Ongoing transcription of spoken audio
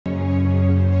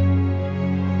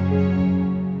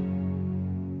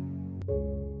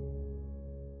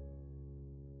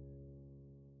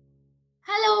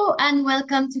and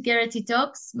welcome to Gerety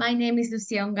Talks. My name is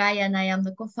Ongay and I am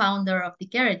the co-founder of the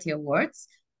Gerety Awards.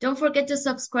 Don't forget to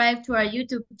subscribe to our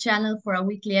YouTube channel for our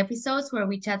weekly episodes where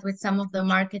we chat with some of the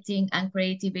marketing and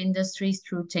creative industries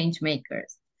through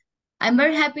changemakers. I'm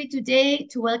very happy today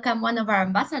to welcome one of our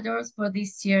ambassadors for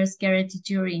this year's Gerety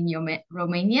Tour in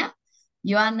Romania,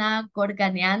 Ioana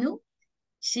Gorganeanu.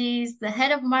 She's the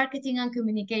head of marketing and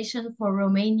communication for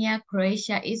Romania,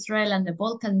 Croatia, Israel, and the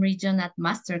Balkan region at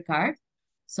Mastercard.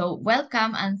 So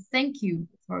welcome and thank you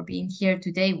for being here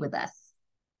today with us.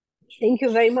 Thank you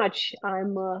very much.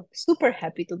 I'm super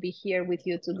happy to be here with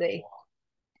you today.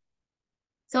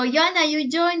 So Ioana, you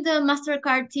joined the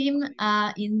Mastercard team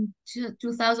in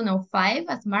 2005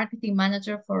 as marketing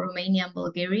manager for Romania and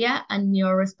Bulgaria, and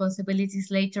your responsibilities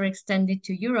later extended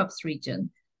to Europe's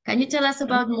region. Can you tell us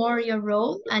about more your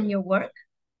role and your work?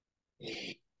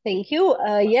 Thank you.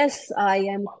 Yes, I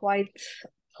am quite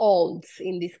old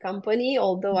in this company,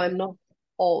 although I'm not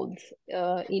old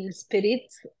in spirit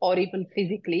or even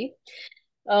physically.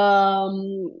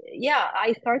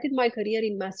 I started my career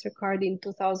in Mastercard in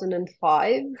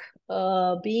 2005,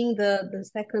 being the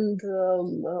second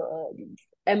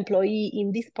employee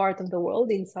in this part of the world,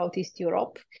 in Southeast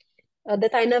Europe,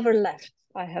 that I never left.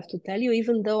 I have to tell you,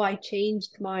 even though I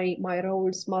changed my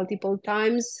roles multiple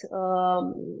times,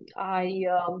 I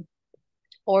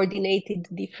coordinated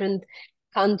different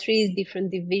countries, different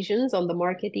divisions on the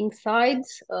marketing side,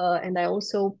 and I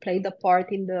also played a part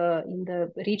in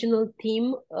the regional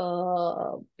team,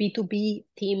 B2B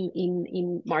team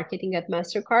in marketing at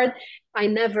Mastercard. I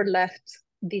never left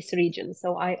this region,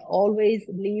 so I always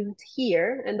lived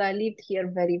here, and I lived here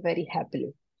very, very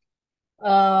happily.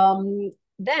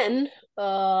 Then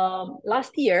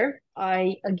last year,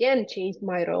 I again changed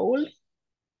my role.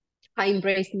 I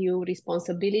embraced new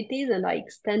responsibilities and I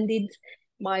extended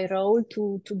my role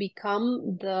to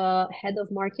become the head of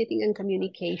marketing and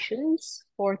communications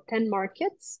for 10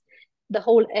 markets, the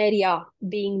whole area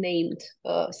being named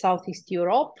Southeast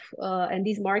Europe. And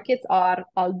these markets are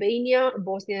Albania,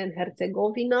 Bosnia and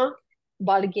Herzegovina,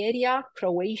 Bulgaria,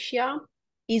 Croatia,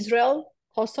 Israel,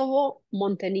 Kosovo,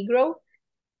 Montenegro,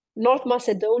 North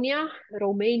Macedonia,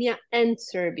 Romania, and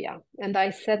Serbia. And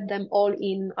I set them all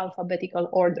in alphabetical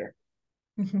order.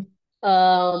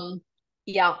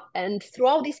 And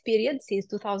throughout this period, since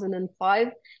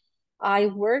 2005, I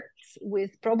worked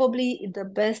with probably the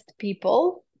best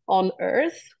people on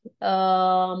earth.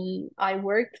 I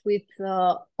worked with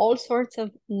all sorts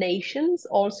of nations,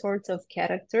 all sorts of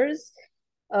characters,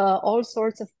 all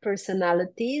sorts of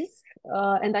personalities.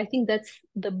 And I think that's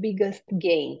the biggest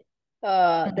gain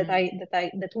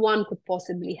that one could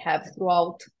possibly have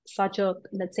throughout such a,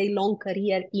 let's say, long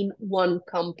career in one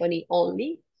company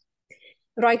only.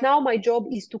 Right now, my job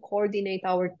is to coordinate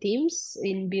our teams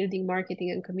in building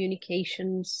marketing and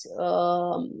communications,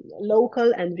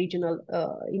 local and regional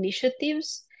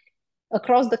initiatives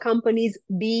across the company's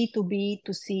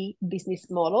B2B2C business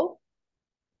model.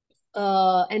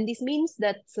 And this means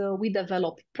that we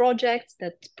develop projects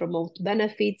that promote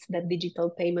benefits that digital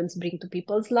payments bring to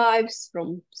people's lives,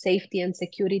 from safety and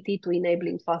security to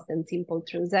enabling fast and simple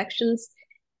transactions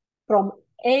from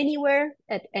anywhere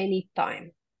at any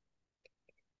time.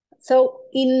 So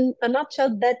in a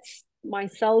nutshell, that's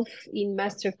myself in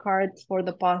Mastercard for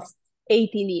the past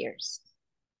 18 years.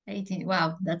 18,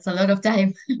 wow, that's a lot of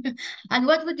time. And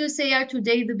what would you say are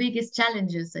today the biggest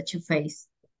challenges that you face?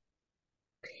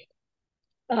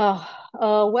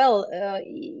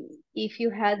 If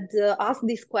you had asked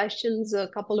these questions a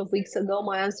couple of weeks ago,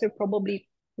 my answer probably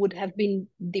would have been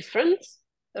different.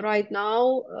 Right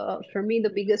now, for me,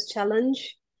 the biggest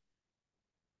challenge,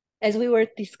 as we were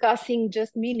discussing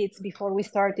just minutes before we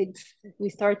started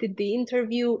the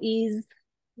interview, is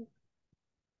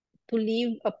to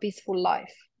live a peaceful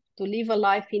life, to live a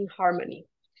life in harmony.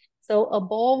 So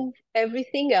above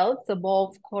everything else,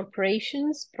 above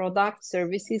corporations, products,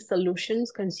 services,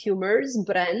 solutions, consumers,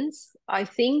 brands, I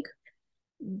think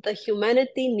the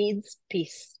humanity needs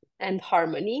peace and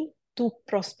harmony to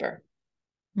prosper.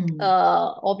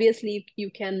 Obviously, you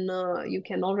can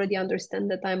already understand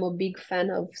that I'm a big fan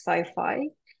of sci-fi.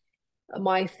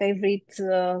 My favorite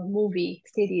movie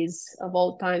series of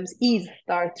all times is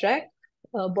Star Trek,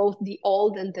 both the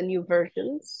old and the new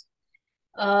versions.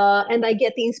 And I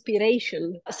get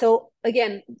inspiration. So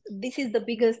again, this is the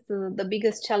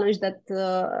biggest challenge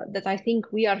that I think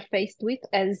we are faced with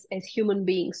as human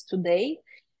beings today.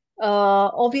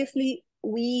 Obviously,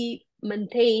 we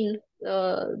maintain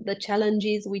the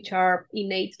challenges which are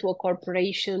innate to a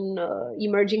corporation,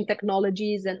 emerging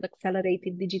technologies and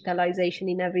accelerated digitalization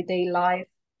in everyday life,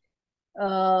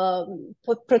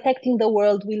 protecting the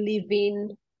world we live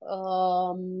in,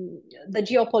 the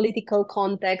geopolitical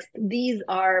context. These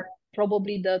are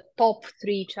probably the top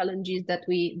three challenges that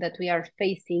we are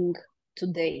facing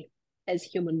today as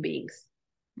human beings.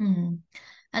 Mm.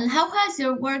 And how has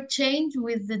your work changed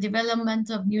with the development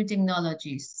of new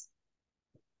technologies?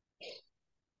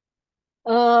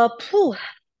 Phew,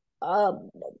 uh,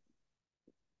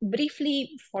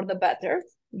 Briefly, for the better,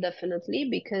 definitely,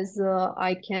 because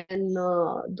I can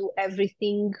do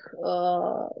everything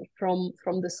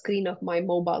from the screen of my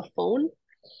mobile phone.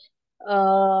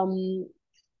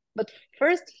 But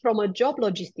first, from a job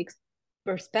logistics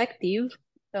perspective,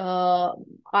 we all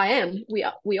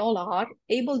are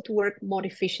able to work more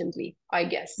efficiently, I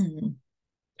guess. Mm.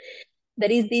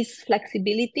 There is this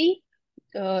flexibility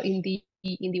in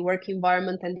the work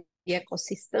environment and the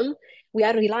ecosystem. We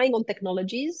are relying on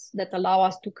technologies that allow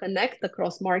us to connect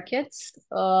across markets.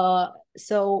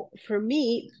 So for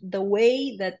me, the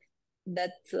way that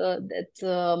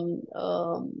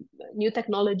new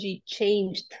technology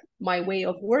changed my way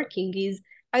of working is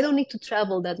I don't need to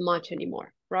travel that much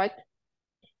anymore, right?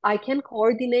 I can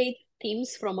coordinate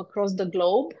teams from across the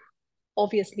globe.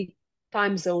 Obviously,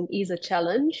 time zone is a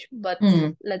challenge, but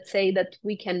let's say that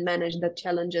we can manage that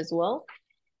challenge as well.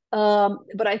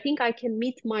 But I think I can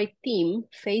meet my team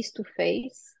face to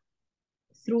face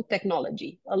through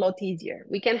technology a lot easier.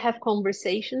 We can have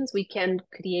conversations, we can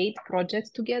create projects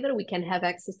together, we can have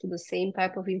access to the same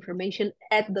type of information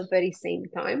at the very same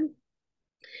time.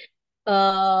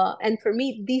 And for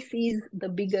me, this is the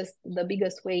biggest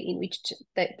way in which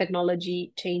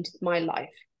technology changed my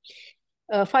life.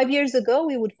 5 years ago,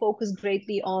 we would focus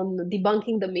greatly on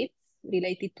debunking the myths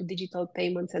related to digital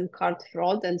payments and card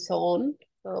fraud and so on.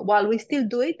 While we still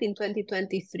do it in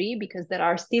 2023, because there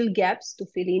are still gaps to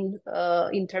fill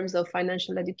in terms of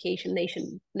financial education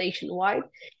nationwide.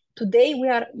 Today, we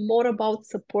are more about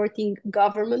supporting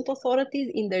government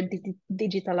authorities in their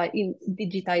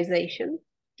digitization,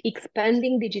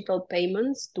 expanding digital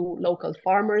payments to local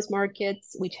farmers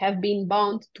markets, which have been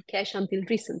bound to cash until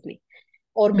recently,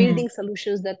 or building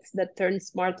solutions that turn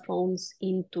smartphones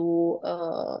into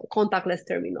contactless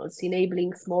terminals,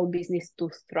 enabling small businesses to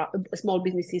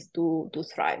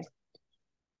thrive.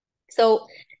 So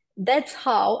that's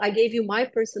how I gave you my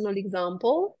personal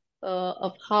example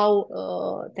of how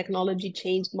technology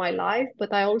changed my life,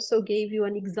 but I also gave you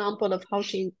an example of how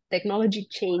technology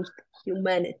changed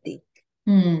humanity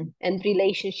and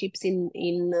relationships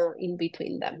in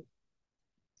between them.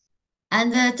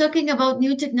 And talking about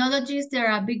new technologies, there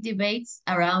are big debates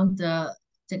around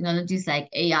technologies like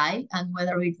AI and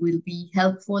whether it will be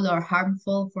helpful or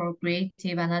harmful for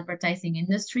creative and advertising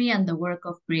industry and the work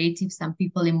of creatives and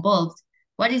people involved.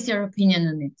 What is your opinion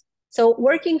on it? So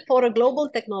working for a global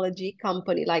technology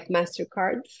company like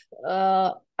Mastercard,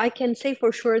 I can say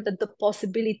for sure that the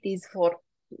possibilities for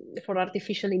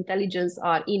artificial intelligence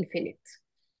are infinite,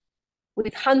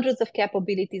 with hundreds of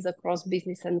capabilities across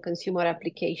business and consumer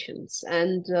applications.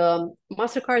 And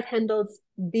Mastercard handles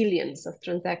billions of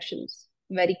transactions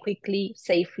very quickly,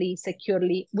 safely,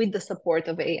 securely, with the support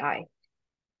of AI.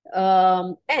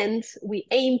 And we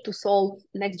aim to solve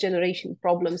next generation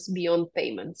problems beyond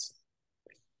payments.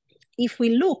 If we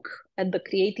look at the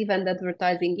creative and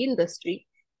advertising industry,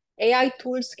 AI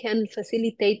tools can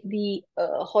facilitate the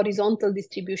horizontal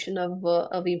distribution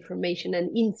of information and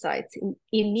insights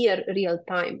in near real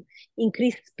time,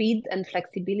 increase speed and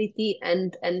flexibility,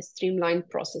 and streamline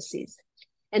processes.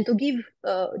 And to give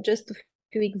just a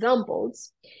few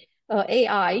examples,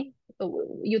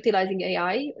 utilizing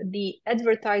AI, the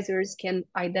advertisers can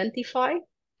identify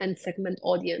and segment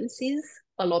audiences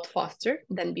a lot faster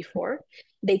than before.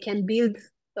 They can build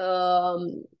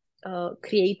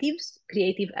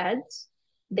creative ads.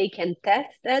 They can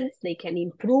test ads, they can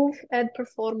improve ad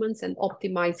performance and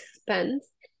optimize spend.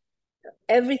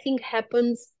 Everything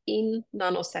happens in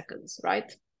nanoseconds,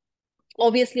 right?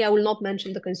 Obviously, I will not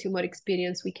mention the consumer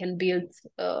experience we can build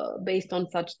based on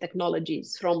such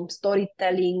technologies, from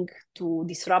storytelling to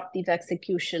disruptive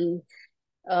execution,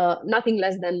 nothing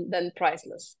less than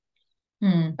priceless.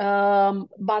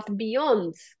 But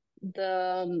beyond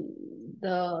the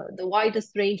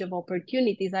widest range of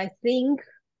opportunities, I think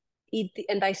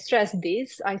and I stress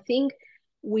this, I think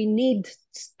we need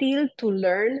still to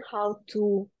learn how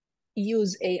to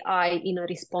use AI in a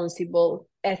responsible,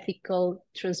 ethical,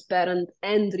 transparent,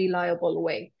 and reliable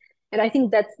way. And I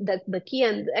think that's the key,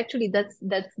 and actually that's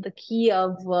the key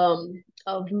of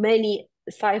many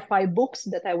sci-fi books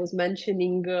that I was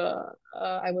mentioning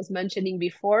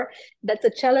before. That's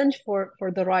a challenge for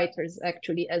the writers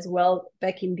actually as well,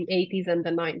 back in the 80s and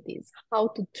the 90s, how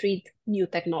to treat new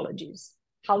technologies,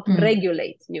 how to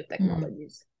regulate new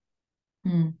technologies.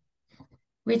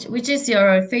 Which is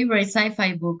your favorite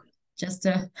sci-fi book? Just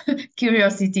a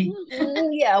curiosity.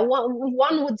 Yeah,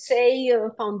 one would say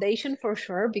Foundation for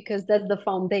sure, because that's the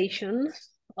foundation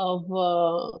of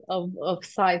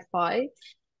sci-fi.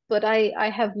 But I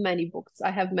have many books.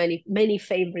 I have many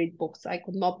favorite books. I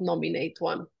could not nominate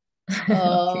one.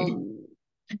 Okay.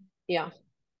 Yeah.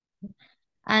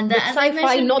 And But as I sci-fi,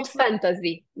 mentioned not before,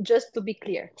 fantasy, just to be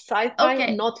clear. Sci-fi,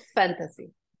 okay, not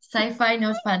fantasy. sci-fi,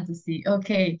 not fantasy.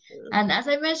 Okay. And as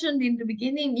I mentioned in the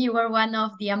beginning, you were one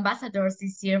of the ambassadors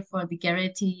this year for the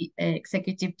Gerety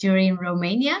Executive Jury in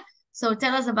Romania. So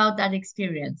tell us about that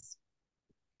experience.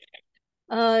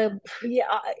 Uh,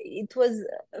 yeah, it was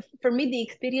for me. The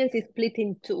experience is split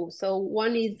in two. So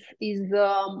one is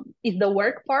the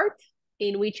work part,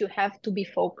 in which you have to be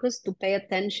focused, to pay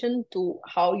attention to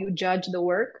how you judge the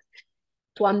work,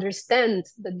 to understand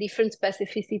the different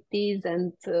specificities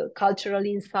and cultural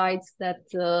insights that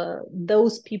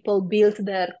those people built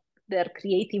their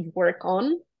creative work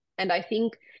on. And I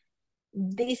think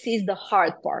this is the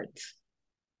hard part.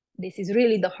 This is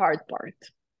really the hard part.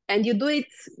 And you do it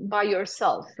by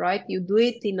yourself, right? You do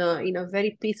it in a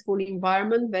very peaceful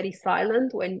environment, very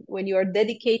silent, when you are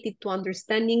dedicated to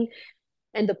understanding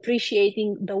and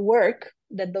appreciating the work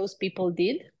that those people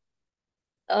did.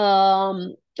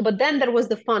 But then there was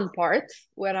the fun part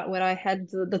where I had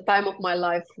the time of my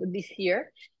life this year,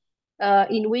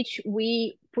 in which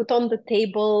we put on the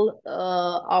table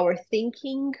our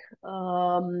thinking,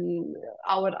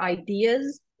 our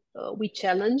ideas. We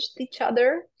challenged each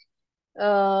other.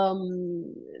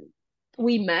 Um,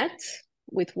 we met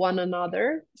with one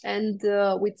another, and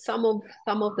with some of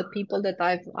the people that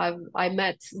I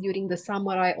met during the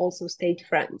summer, I also stayed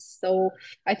friends. So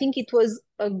I think it was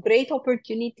a great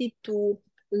opportunity to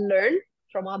learn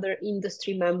from other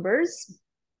industry members,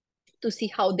 to see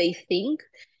how they think,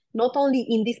 not only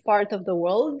in this part of the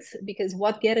world, because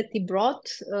what Gerety brought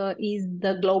is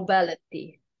the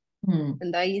globality. Hmm.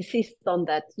 And I insist on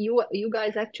that. You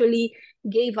guys actually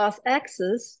gave us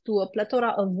access to a plethora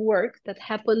of work that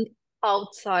happened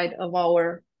outside of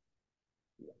our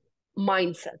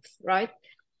mindsets, right?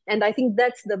 And I think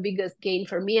that's the biggest gain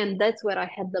for me, and that's where I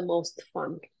had the most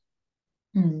fun.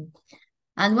 Hmm.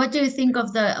 And what do you think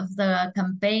of the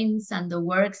campaigns and the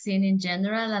work scene in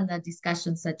general and the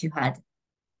discussions that you had?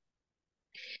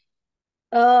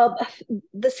 Uh,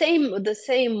 the same.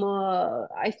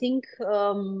 I think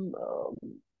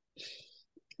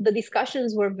the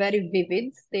discussions were very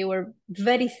vivid. They were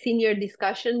very senior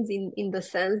discussions in the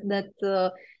sense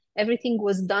that everything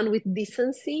was done with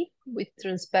decency, with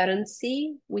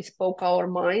transparency. We spoke our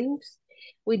minds.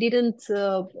 We didn't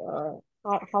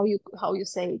how you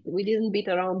say it. We didn't beat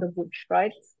around the bush,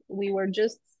 right? We were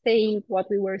just saying what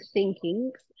we were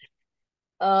thinking.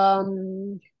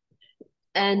 Um,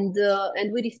 and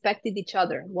we respected each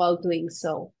other while doing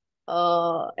so.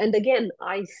 And again,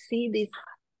 I see this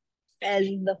as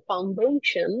the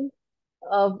foundation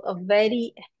of a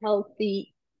very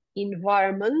healthy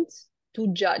environment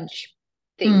to judge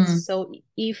things. Hmm. So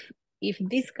if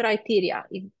these criteria,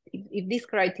 if these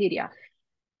criteria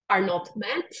are not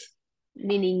met,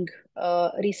 meaning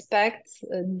respect,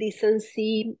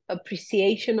 decency,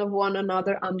 appreciation of one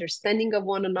another, understanding of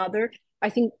one another, I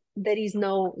think there is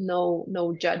no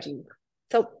judging.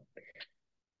 So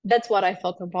that's what I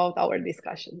thought about our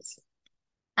discussions.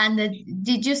 And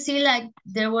did you see like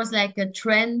there was like a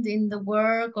trend in the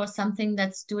work or something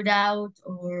that stood out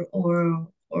or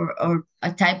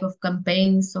a type of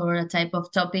campaigns or a type of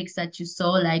topics that you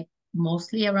saw like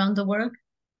mostly around the work?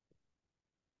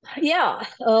 Yeah,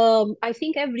 I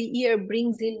think every year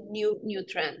brings in new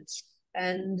trends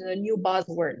and new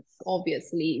buzzwords.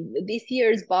 Obviously, this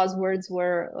year's buzzwords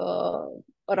were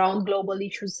around global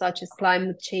issues such as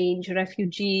climate change,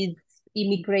 refugees,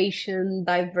 immigration,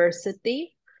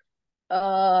 diversity.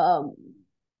 Um,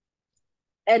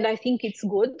 and I think it's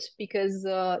good because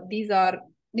these are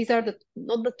the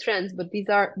not the trends, but these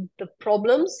are the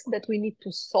problems that we need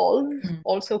to solve, Mm.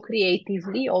 also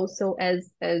creatively, also as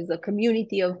a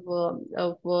community of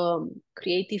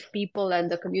creative people and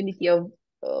a community of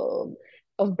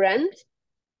brands.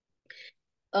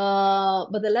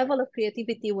 But the level of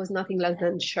creativity was nothing less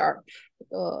than sharp,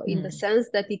 in the Mm. sense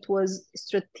that it was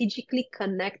strategically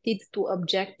connected to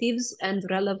objectives and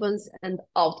relevance and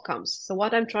outcomes. So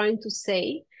what I'm trying to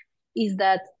say is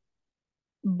that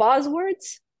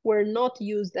buzzwords were not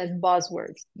used as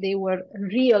buzzwords. They were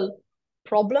real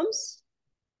problems,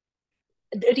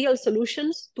 real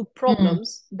solutions to Mm.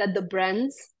 problems that the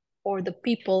brands or the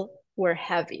people were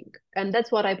having. And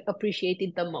that's what I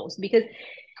appreciated the most, because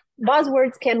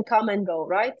buzzwords can come and go,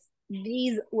 right?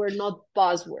 These were not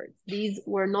buzzwords. These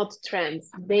were not trends.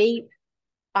 They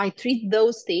I treat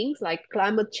those things like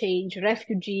climate change,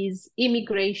 refugees,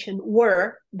 immigration,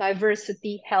 war,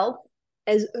 diversity, health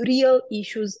as real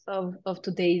issues of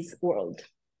today's world.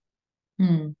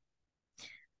 Hmm.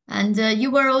 And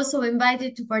you were also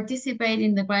invited to participate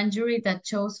in the grand jury that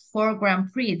chose 4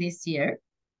 Grand Prix this year.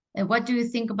 What do you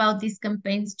think about these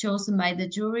campaigns chosen by the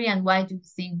jury, and why do you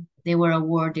think they were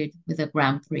awarded with a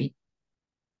Grand Prix?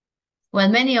 Well,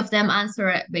 many of them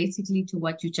answer basically to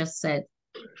what you just said.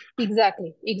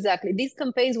 Exactly. These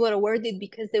campaigns were awarded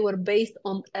because they were based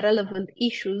on relevant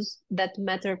issues that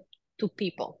matter to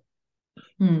people.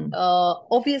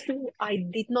 Obviously, I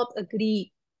did not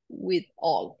agree with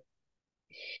all.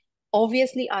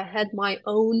 Obviously, I had my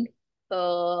own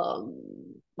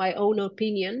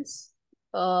opinions.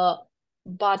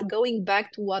 But going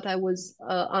back to what I was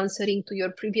answering to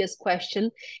your previous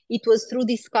question, it was through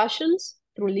discussions,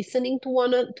 through listening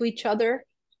to each other,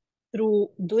 through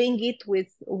doing it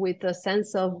with a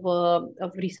sense of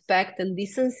respect and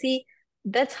decency.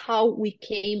 That's how we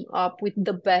came up with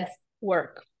the best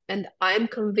work. And I'm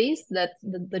convinced that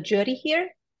the jury here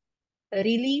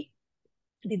really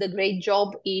did a great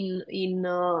job in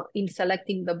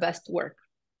selecting the best work.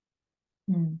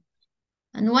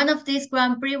 And one of these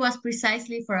Grand Prix was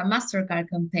precisely for a Mastercard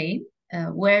campaign,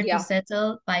 Where to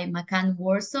Settle by McCann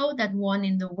Warsaw, that won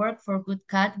in the Work for Good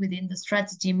cut within the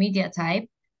strategy media type.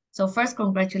 So first,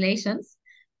 congratulations.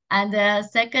 And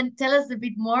second, tell us a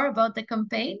bit more about the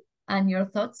campaign and your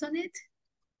thoughts on it.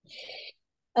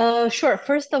 Sure.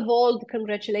 First of all, the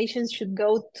congratulations should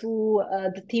go to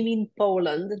the team in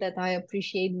Poland that I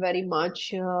appreciate very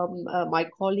much. My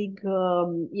colleague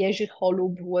Jerzy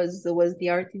Holub was the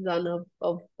artisan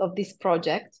of this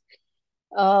project.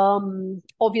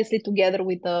 Obviously, together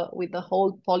with the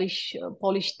whole Polish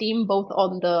team, both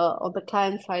on the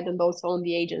client side and also on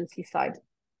the agency side.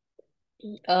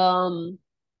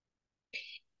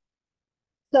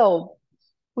 So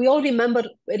we all remember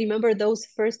those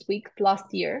first weeks last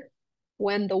year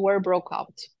when the war broke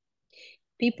out.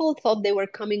 People thought they were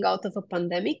coming out of a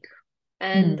pandemic,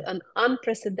 and an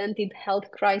unprecedented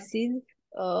health crisis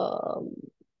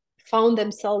found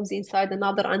themselves inside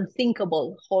another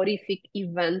unthinkable, horrific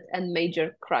event and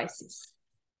major crisis.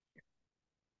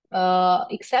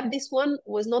 Except this one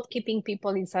was not keeping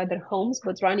people inside their homes,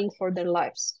 but running for their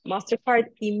lives. Mastercard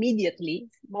immediately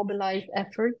mobilized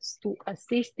efforts to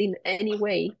assist in any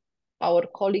way our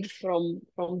colleagues from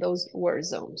those war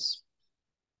zones.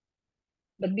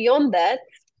 But beyond that,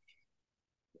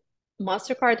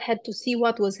 Mastercard had to see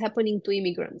what was happening to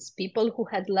immigrants, people who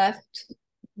had left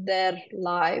their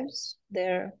lives,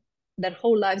 their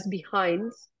whole lives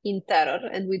behind in terror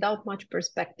and without much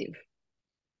perspective.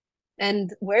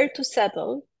 And Where to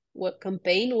Settle, what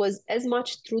campaign was as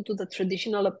much true to the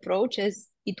traditional approach as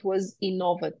it was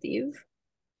innovative,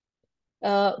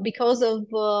 because of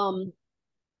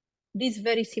these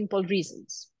very simple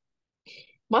reasons.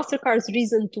 Mastercard's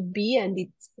reason to be and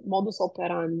its modus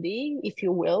operandi, if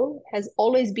you will, has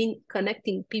always been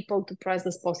connecting people to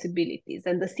priceless possibilities.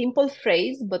 And the simple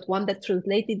phrase, but one that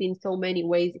translated in so many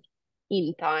ways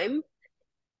in time.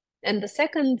 And the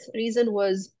second reason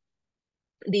was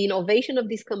the innovation of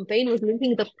this campaign was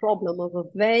linking the problem of a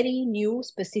very new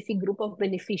specific group of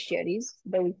beneficiaries,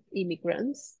 those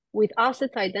immigrants, with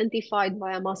assets identified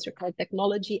via Mastercard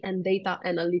technology and data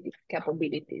analytics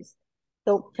capabilities.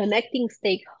 So connecting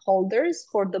stakeholders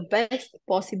for the best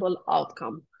possible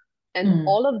outcome. And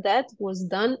all of that was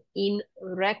done in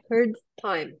record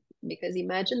time, because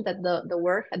imagine that the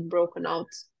war had broken out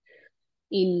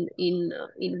in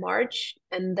March,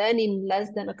 and then in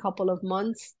less than a couple of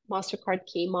months, Mastercard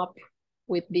came up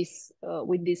with this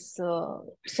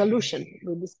solution,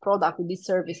 with this product, with this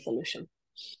service solution.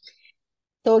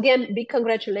 So again, big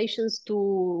congratulations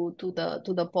to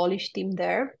the Polish team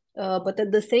there. But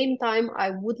at the same time, I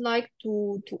would like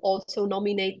to also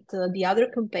nominate the other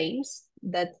campaigns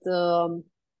that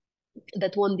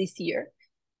won this year.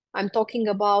 I'm talking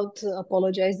about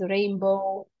Apologize the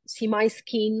Rainbow, See My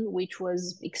Skin, which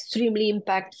was extremely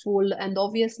impactful, and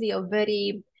obviously a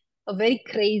very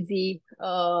crazy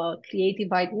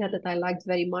creative idea that I liked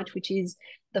very much, which is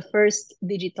the first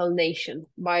digital nation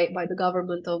by the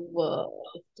government of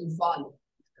Tuvalu,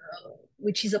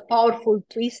 which is a powerful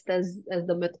twist as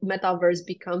the metaverse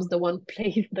becomes the one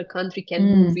place the country can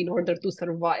move in order to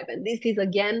survive. And this is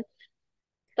again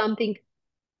something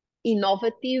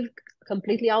innovative,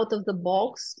 completely out of the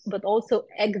box, but also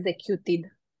executed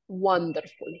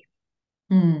wonderfully.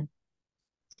 And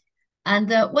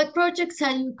what projects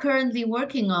are you currently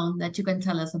working on that you can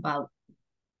tell us about?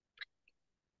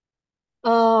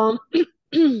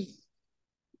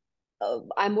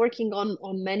 I'm working on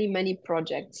many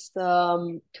projects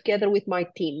together with my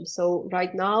team. So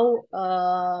right now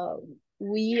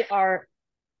we are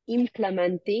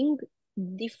implementing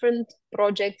different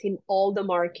projects in all the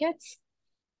markets,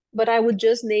 but I would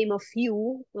just name a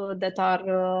few that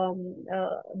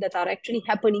are actually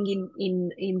happening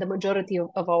in the majority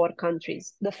of our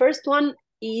countries. The first one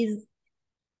is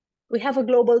we have a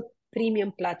global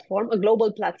premium platform, a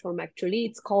global platform actually.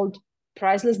 It's called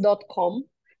priceless.com.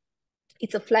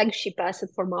 It's a flagship asset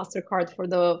for Mastercard for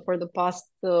the past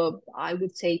I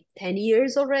would say 10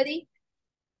 years already.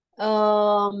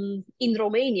 In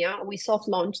Romania, we soft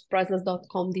launched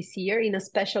priceless.com this year in a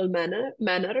special manner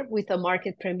with a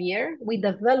market premiere. We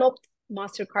developed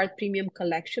Mastercard Premium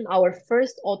Collection, our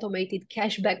first automated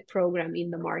cashback program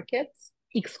in the market,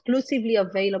 exclusively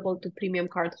available to premium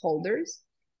card holders.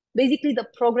 Basically, the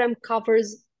program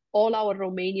covers all our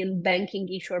Romanian banking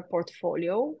issuer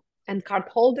portfolio, and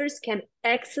cardholders can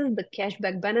access the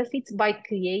cashback benefits by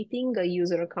creating a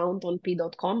user account on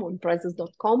p.com, on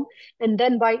priceless.com, and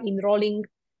then by enrolling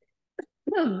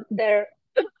their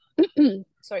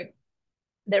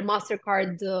their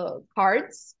Mastercard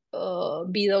cards,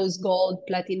 be those gold,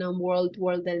 platinum, world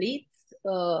elite,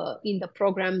 in the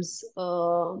programs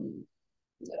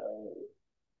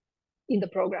in the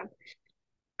program.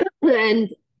 And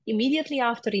immediately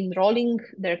after enrolling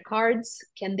their cards,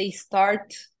 can they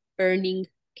start earning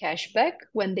cashback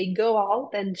when they go out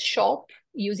and shop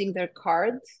using their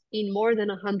cards in more than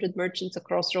 100 merchants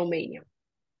across Romania.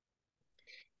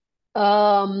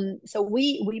 So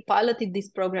we piloted this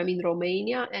program in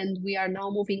Romania, and we are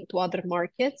now moving to other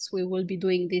markets. We will be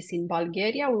doing this in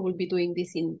Bulgaria. We will be doing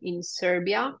this in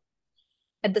Serbia.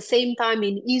 At the same time,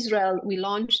 in Israel, we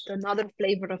launched another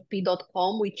flavor of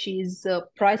P.com, which is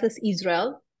Priceless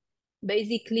Israel.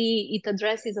 Basically, it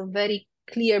addresses a very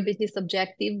clear business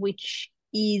objective, which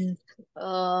is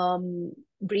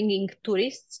bringing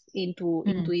tourists into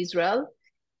Israel.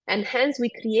 And hence, we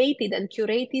created and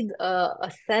curated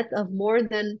a set of more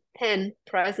than 10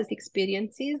 priceless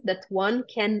experiences that one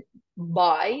can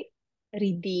buy,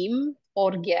 redeem,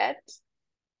 or get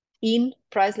in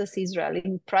Priceless Israel,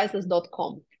 in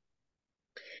priceless.com.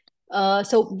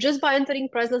 So just by entering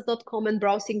priceless.com and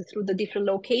browsing through the different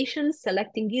locations,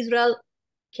 selecting Israel,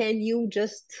 can you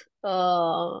just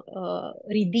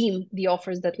redeem the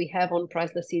offers that we have on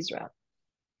Priceless Israel?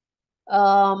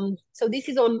 So this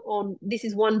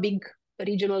is one big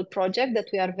regional project that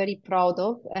we are very proud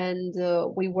of, and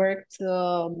we worked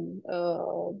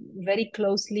very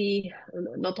closely,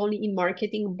 not only in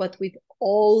marketing but with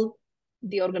all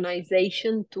the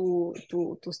organization to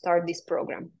start this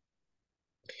program.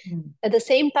 At the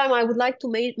same time, I would like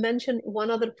to mention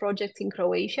one other project in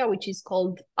Croatia, which is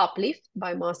called Uplift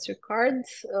by Mastercard.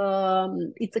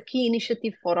 It's a key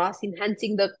initiative for us,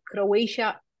 enhancing the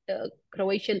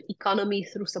Croatian economy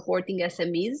through supporting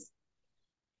SMEs.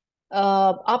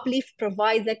 Uplift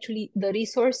provides actually the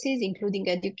resources, including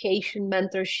education,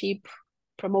 mentorship,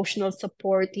 promotional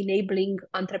support, enabling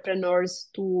entrepreneurs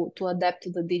to adapt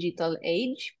to the digital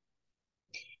age.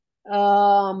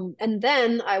 And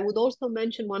then I would also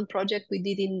mention one project we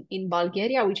did in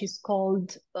Bulgaria, which is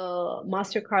called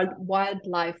Mastercard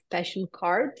Wildlife Passion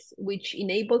Cards, which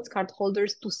enables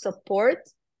cardholders to support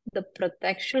the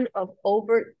protection of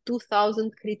over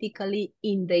 2,000 critically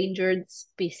endangered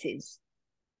species.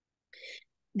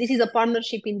 This is a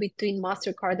partnership in between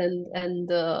Mastercard and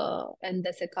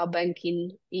DSK Bank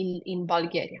in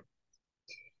Bulgaria.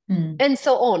 And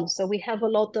so on. So we have a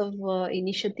lot of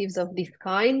initiatives of this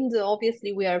kind.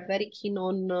 Obviously, we are very keen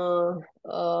on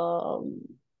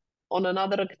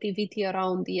another activity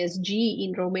around ESG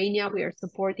in Romania. We are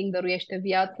supporting the Ruiește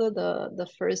Viață, the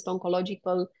first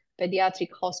oncological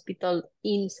pediatric hospital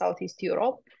in Southeast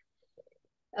Europe.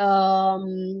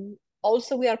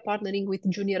 Also, we are partnering with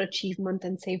Junior Achievement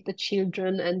and Save the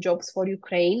Children and Jobs for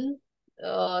Ukraine.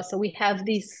 So we have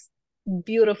this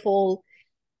beautiful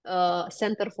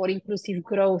Center for Inclusive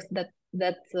Growth that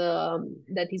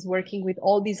is working with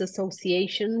all these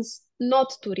associations,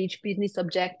 not to reach business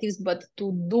objectives, but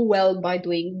to do well by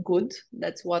doing good.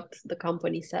 That's what the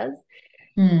company says.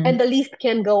 And the list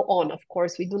can go on. Of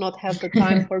course, we do not have the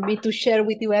time for me to share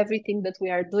with you everything that we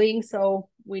are doing, so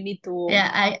we need to...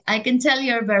 Yeah, I can tell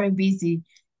you're very busy.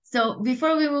 So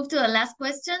before we move to the last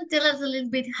question, tell us a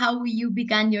little bit how you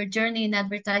began your journey in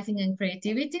advertising and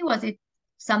creativity. Was it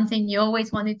something you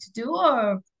always wanted to do,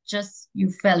 or just you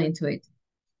fell into it?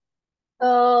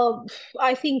 Uh,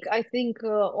 I think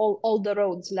all the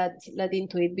roads led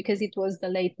into it because it was the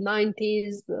late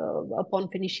 90s. Upon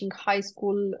finishing high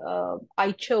school,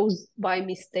 I chose by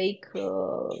mistake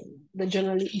the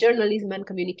journalism and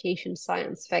communication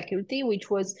science faculty, which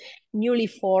had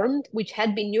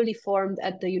been newly formed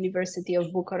at the University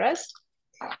of Bucharest.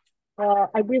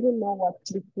 I didn't know what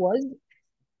this was,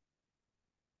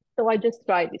 so I just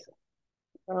tried it.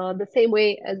 The same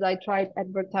way as I tried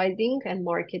advertising and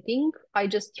marketing, I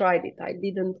just tried it. I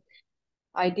didn't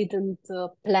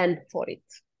plan for it.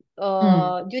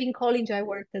 Mm. During college, I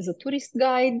worked as a tourist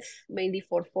guide, mainly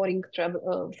for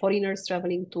foreigners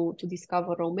traveling to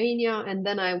discover Romania. And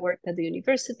then I worked at the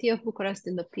University of Bucharest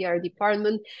in the PR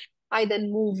department. I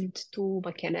then moved to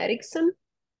McCann Erickson,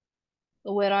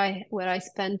 where I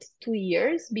spent 2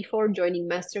 years before joining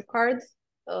Mastercard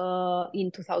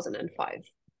in 2005.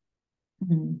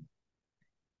 Mm.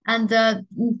 And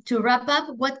to wrap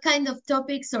up, what kind of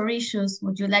topics or issues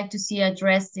would you like to see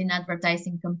addressed in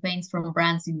advertising campaigns from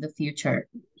brands in the future?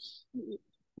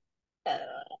 uh,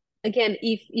 Again,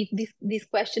 if this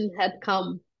question had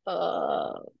come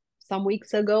some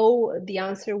weeks ago, the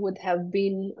answer would have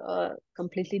been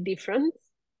completely different.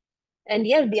 And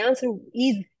yes, the answer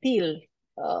is still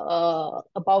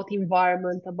about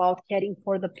environment, about caring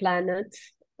for the planet.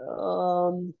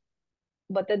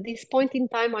 But at this point in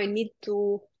time, I need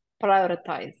to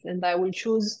prioritize, and I will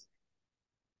choose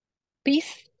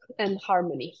peace and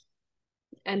harmony.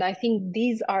 And I think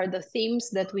these are the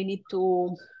themes that we need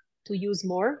to use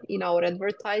more in our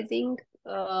advertising,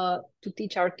 to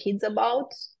teach our kids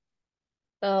about,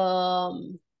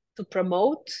 to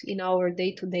promote in our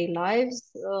day-to-day lives.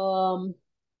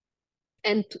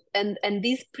 And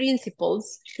these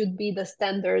principles should be the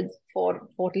standard for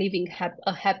living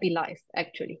a happy life,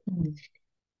 actually. Mm.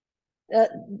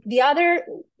 The other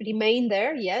remain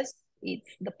there, yes,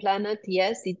 it's the planet,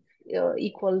 yes, it's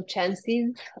equal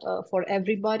chances for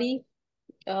everybody.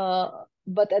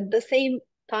 But at the same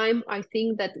time, I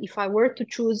think that if I were to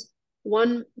choose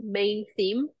one main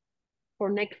theme for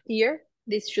next year,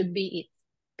 this should be it: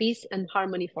 peace and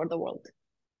harmony for the world.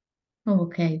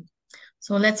 Okay,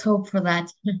 so let's hope for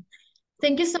that.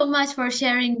 Thank you so much for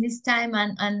sharing this time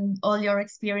and all your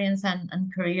experience and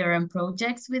career and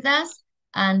projects with us.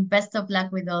 And best of luck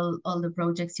with all the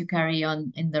projects you carry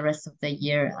on in the rest of the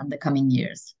year and the coming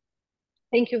years.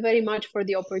 Thank you very much for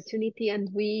the opportunity, and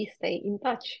we stay in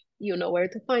touch. You know where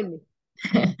to find me.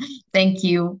 Thank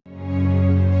you.